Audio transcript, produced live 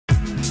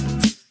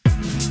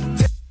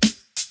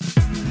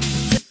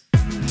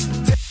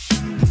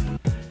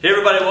Hey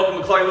everybody, welcome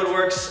to Clark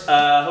Woodworks.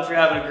 Hope you're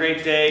having a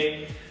great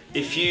day.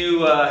 If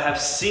you have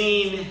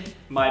seen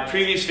my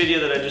previous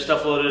video that I just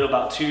uploaded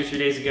about 2 or 3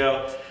 days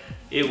ago,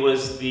 it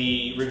was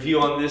the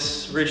review on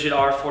this Ridgid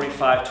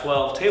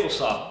R4512 table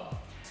saw.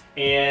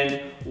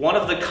 And one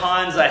of the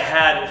cons I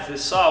had with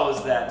this saw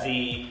was that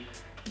the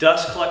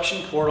dust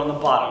collection port on the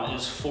bottom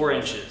is 4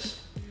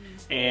 inches.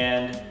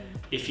 And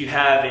if you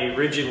have a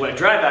Ridgid wet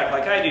dry vac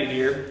like I do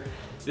here,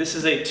 this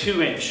is a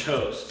 2-inch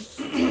hose.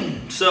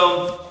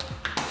 So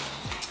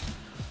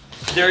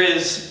there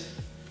is,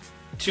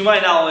 to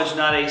my knowledge,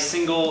 not a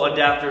single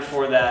adapter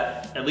for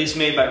that, at least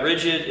made by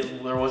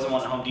Ridgid. There wasn't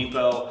one at Home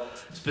Depot,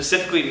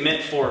 specifically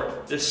meant for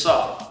this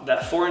saw.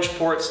 That 4-inch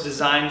port's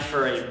designed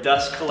for a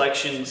dust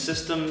collection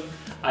system.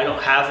 I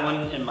don't have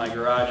one in my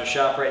garage or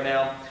shop right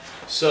now,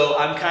 so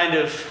I'm kind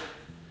of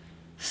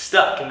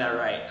stuck in that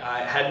right. I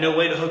had no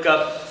way to hook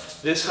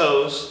up this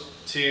hose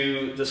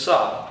to the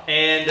saw.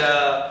 And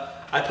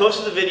I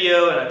posted the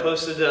video and I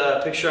posted a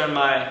picture on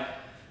my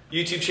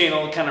YouTube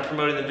channel kind of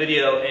promoting the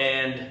video,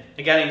 and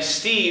a guy named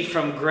Steve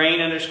from Grain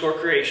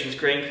Creations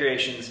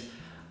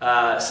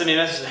sent me a message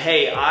and said,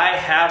 hey, I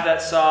have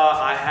that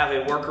saw, I have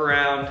a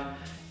workaround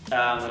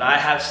that I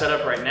have set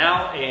up right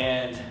now,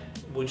 and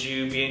would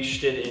you be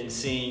interested in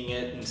seeing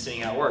it and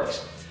seeing how it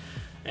works?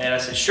 And I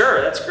said, sure,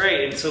 that's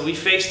great. And so we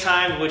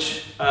FaceTimed,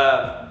 which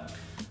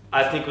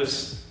I think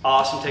was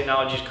awesome.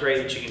 Technology is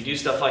great that you can do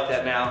stuff like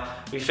that now.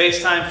 We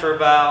FaceTimed for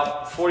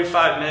about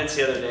 45 minutes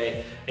the other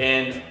day.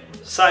 And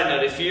side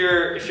note, if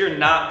you're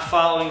not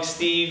following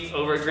Steve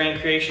over at Grain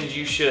Creations,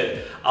 you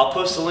should. I'll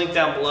post a link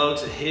down below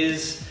to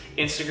his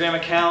Instagram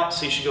account,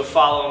 so you should go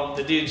follow him.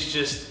 The dude's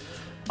just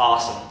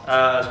awesome. It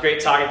was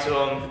great talking to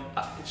him.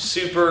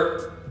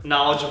 Super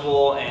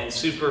knowledgeable and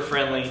super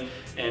friendly.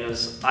 And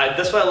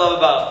that's what I love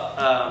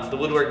about the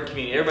woodworking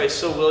community. Everybody's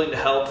so willing to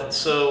help and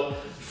so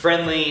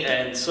friendly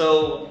and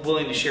so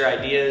willing to share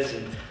ideas,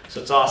 and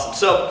so it's awesome.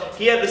 So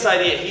he had this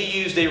idea.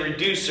 He used a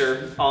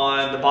reducer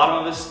on the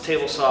bottom of his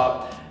table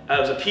saw. It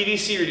was a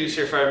PVC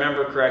reducer, if I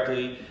remember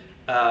correctly,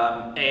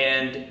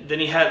 and then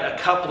he had a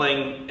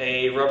coupling,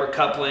 a rubber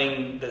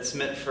coupling that's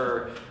meant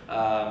for,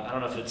 I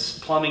don't know if it's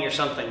plumbing or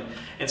something.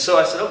 And so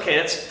I said, okay,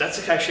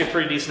 that's actually a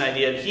pretty decent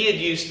idea. And he had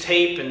used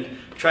tape and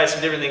tried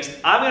some different things.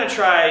 I'm going to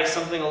try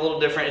something a little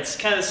different. It's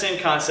kind of the same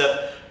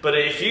concept, but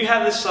if you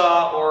have this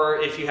saw, or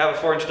if you have a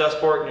 4-inch dust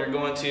port and you're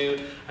going to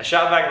a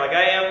shop vac like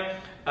I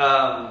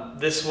am,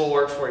 this will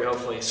work for you,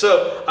 hopefully.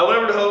 So I went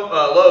over to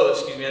Lowe's,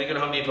 excuse me, I didn't go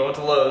to Home Depot, I went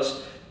to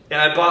Lowe's, and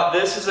I bought,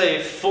 this is a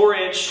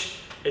 4-inch,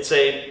 it's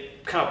a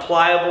kind of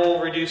pliable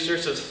reducer,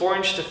 so it's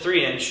 4-inch to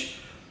 3-inch.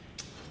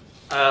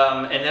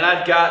 And then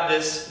I've got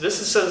this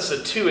says it's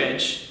a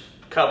 2-inch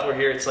coupler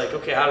here. It's like,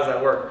 okay, how does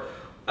that work?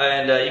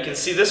 And you can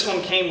see this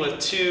one came with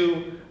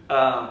 2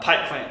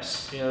 pipe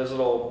clamps, you know, those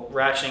little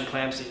ratcheting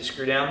clamps that you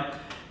screw down.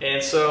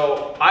 And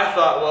so I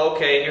thought, well,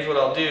 okay, here's what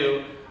I'll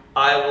do.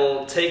 I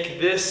will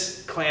take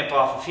this clamp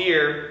off of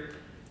here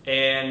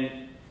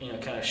and, you know,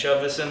 kind of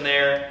shove this in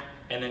there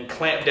and then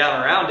clamp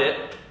down around it.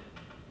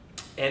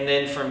 And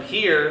then from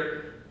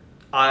here,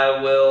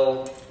 I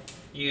will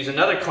use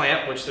another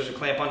clamp, which there's a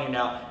clamp on here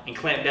now, and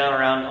clamp down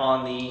around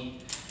on the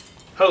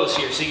hose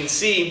here. So you can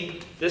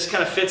see this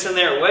kind of fits in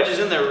there. It wedges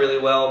in there really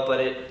well, but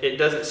it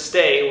doesn't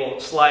stay. It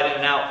will slide in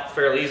and out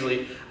fairly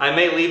easily. I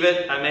may leave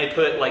it. I may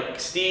put, like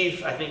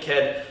Steve, I think,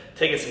 had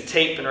taken some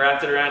tape and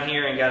wrapped it around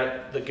here and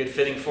got the good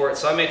fitting for it.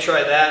 So I may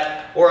try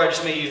that, or I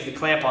just may use the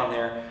clamp on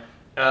there.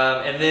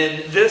 And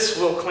then this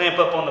will clamp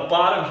up on the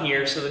bottom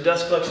here, so the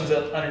dust collection's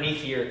up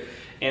underneath here.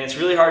 And it's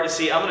really hard to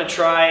see. I'm going to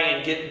try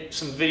and get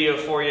some video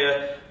for you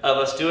of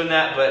us doing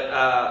that.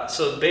 But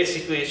so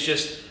basically it's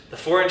just the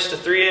 4-inch to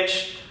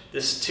 3-inch,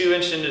 this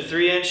 2-inch into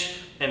 3-inch,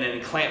 and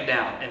then clamp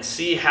down and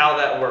see how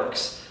that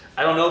works.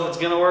 I don't know if it's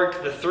going to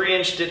work. The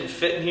 3-inch didn't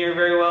fit in here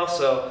very well,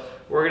 so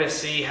we're going to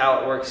see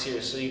how it works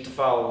here, so you have to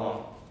follow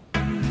along.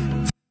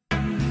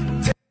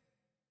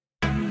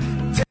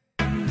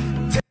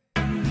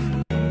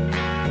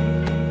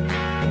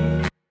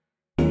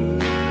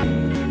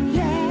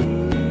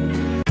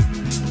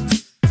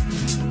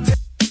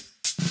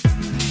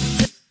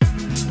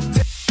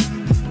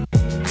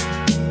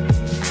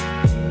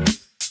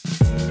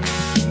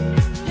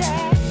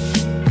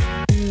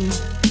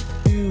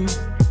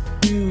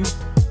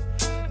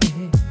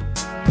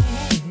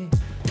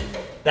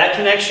 That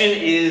connection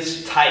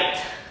is tight.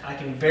 I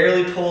can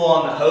barely pull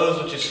on the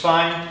hose, which is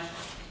fine.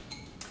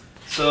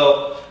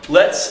 So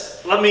we're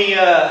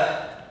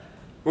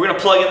gonna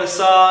plug in the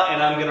saw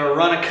and I'm gonna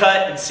run a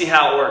cut and see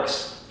how it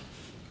works.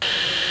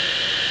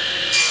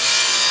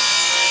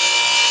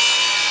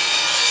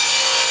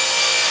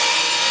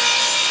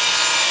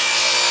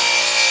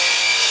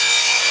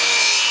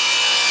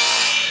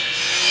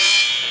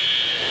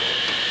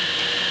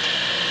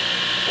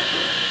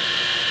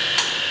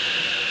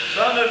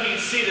 So I don't know if you can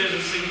see, there's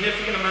a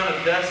significant amount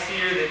of dust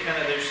here.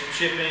 There's some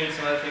chipping,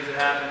 some other things that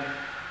happen.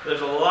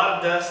 There's a lot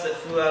of dust that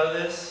flew out of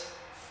this.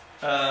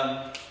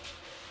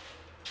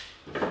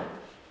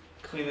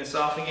 Clean this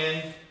off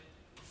again.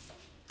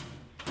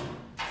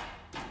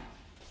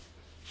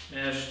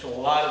 And there's just a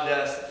lot of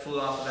dust that flew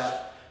off of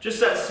that. Just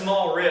that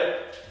small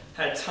rip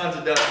had tons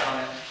of dust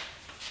on it.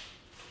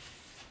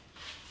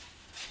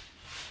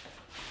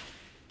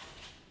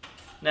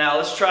 Now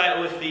let's try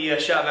it with the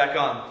shot vac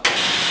on.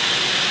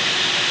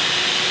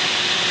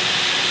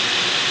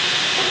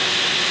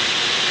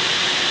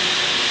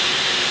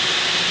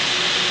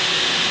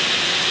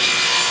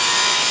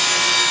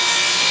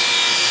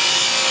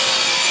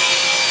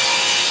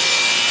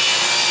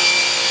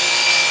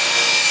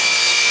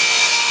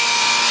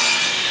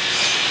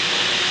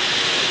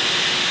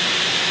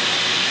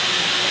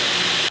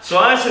 So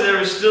honestly,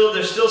 there's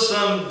still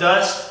some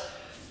dust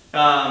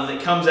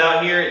that comes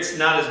out here. It's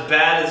not as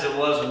bad as it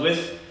was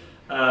with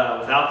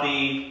without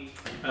the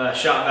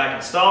shop vac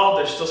installed.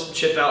 There's still some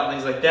chip out and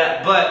things like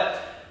that,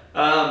 but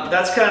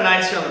that's kind of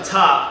nice here on the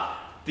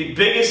top. The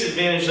biggest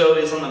advantage though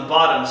is on the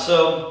bottom.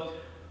 So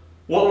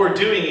what we're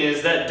doing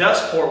is that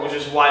dust port was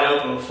just wide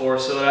open before,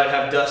 so that I'd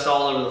have dust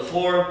all over the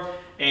floor.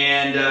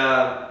 And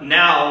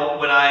now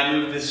when I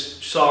move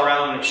this saw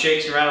around, when it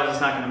shakes and rattles,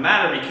 it's not going to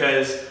matter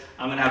because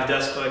I'm going to have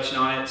dust collection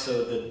on it,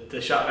 so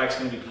the shop vac's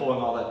going to be pulling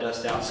all that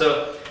dust out.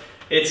 So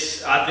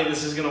I think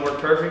this is going to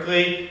work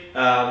perfectly.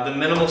 The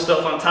minimal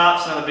stuff on top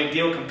is not a big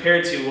deal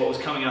compared to what was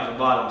coming out the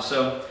bottom.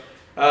 So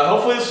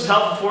hopefully this was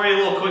helpful for you. A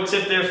little quick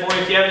tip there for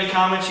you. If you have any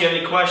comments, you have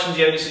any questions,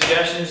 you have any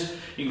suggestions,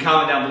 you can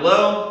comment down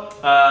below.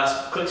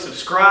 Click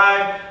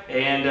subscribe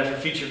and for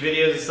future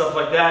videos and stuff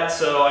like that.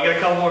 So I got a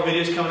couple more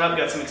videos coming up.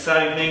 Got some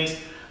exciting things.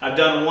 I've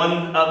done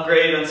one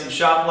upgrade on some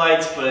shop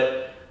lights,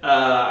 but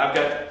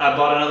I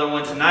bought another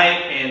one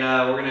tonight, and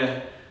we're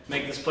gonna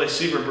make this place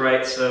super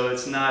bright so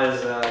it's not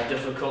as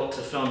difficult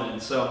to film in.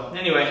 So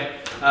anyway,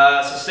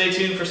 so stay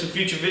tuned for some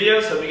future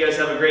videos. Hope you guys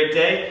have a great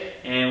day,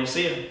 and we'll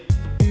see you.